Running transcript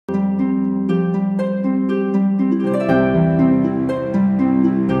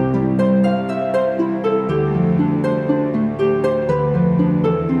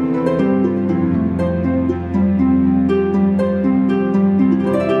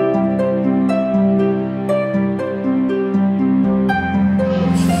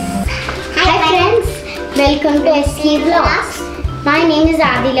welcome to SK Vlogs. My name is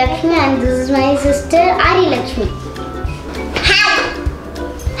Aadilakshmi and this is my sister Aaryalakshmi. Hi!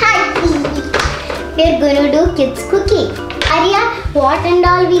 We are going to do kids cooking. Arya, what and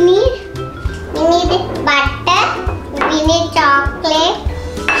all we need? We need butter, we need chocolate,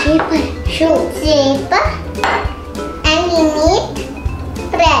 shaper, and we need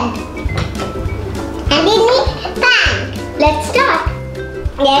bread. And we need pan. Let's start.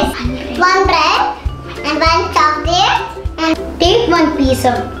 Yes, one bread and one chocolate. And Take one piece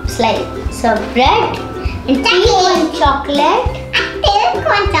of slice of bread and take one chocolate. take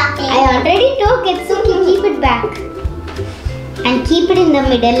one chocolate. I already took it, so you keep it back. And keep it in the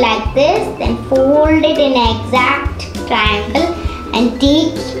middle like this. Then fold it in an exact triangle and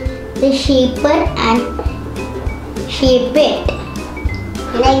take the shaper and shape it.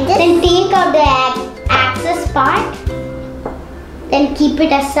 Like this. Then take out the axis part. Then keep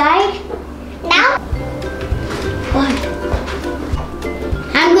it aside. Now, What?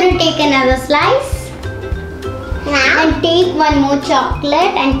 I'm going to take another slice. now, And take one more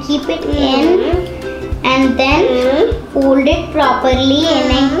chocolate and keep it in. And then fold it properly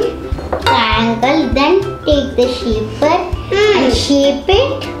in a triangle. Then take the shaper and shape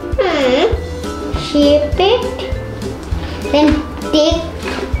it. Shape it. Then take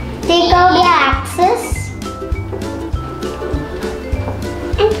out the axis.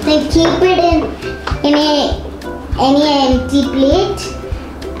 Then keep it in any empty plate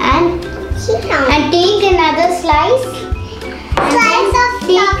and take another slice.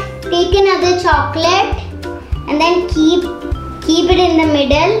 Take another chocolate and then keep it in the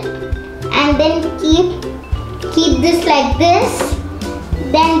middle and then keep this like this.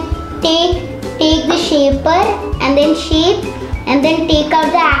 Then take the shaper and then shape and then take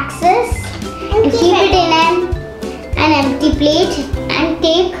out the axis and keep it in an empty plate and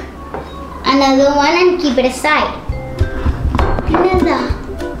take another one and keep it aside.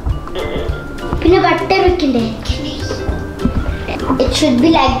 Peanut butter weekend. It should be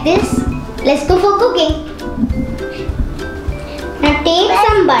like this. Let's go for cooking. Now take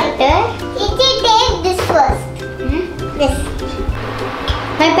some butter. take this first. This.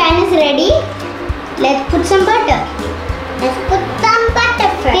 My pan is ready. Let's put some butter. Let's put some butter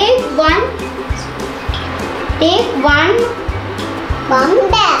first. Take one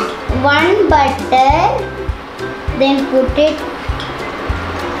butter. Then put it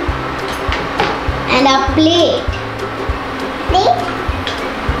and a plate.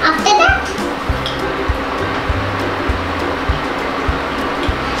 After that,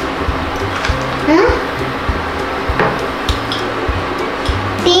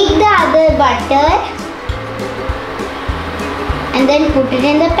 Take the other butter and then put it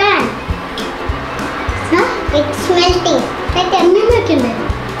in the pan. it's melting.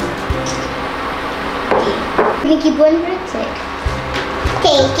 We keep one side.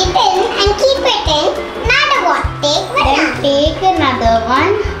 Take it in and keep it in. Another one. Take Then banana. take another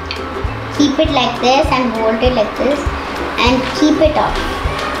one. Keep it like this and hold it like this and keep it off.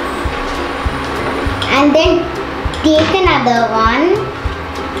 And then take another one.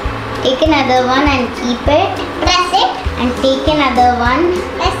 Take another one and keep it. Press it. And take another one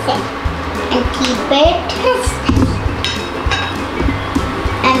Press it. and keep it.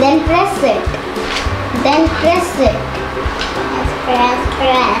 And then press it. Then press it. Press.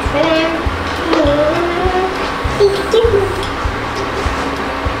 Press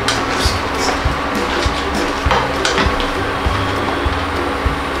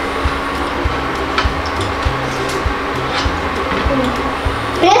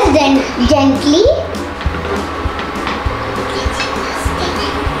gently.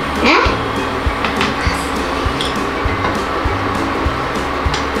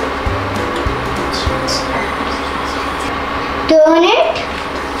 Turn it.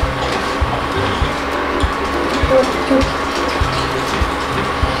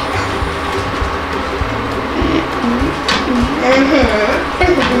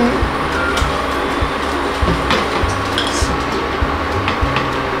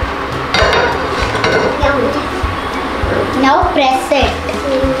 Now press it.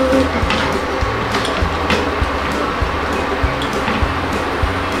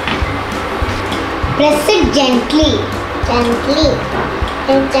 Press it gently. Gently.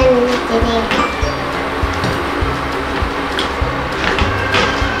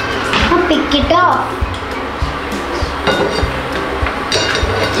 Now pick it off.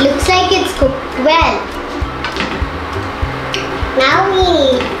 Looks like it's cooked well. Now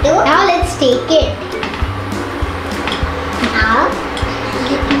let's take it. Now,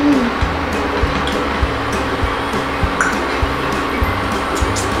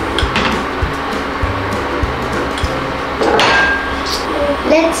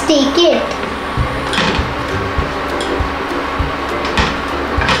 take it.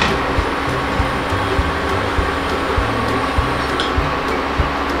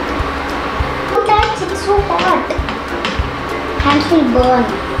 Don't touch, it's so hot. Hands will burn.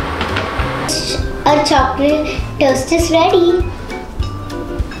 Our chocolate toast is ready.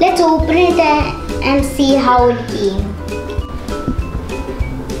 Let's open it and see how it came.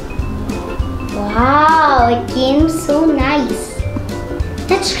 Wow, it came so nice.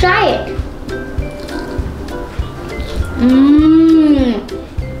 Let's try it.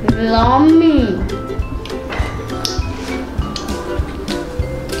 Yummy.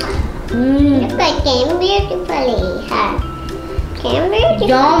 Look, it came beautifully. Came beautifully.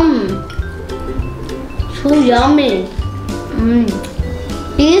 Yum. So yummy.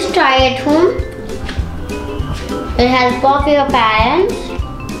 Please try at home with help of your parents.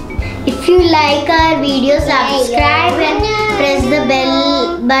 If you like our video, subscribe and press the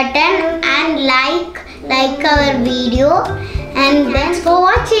bell button and like our video, and thanks for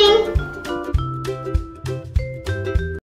watching.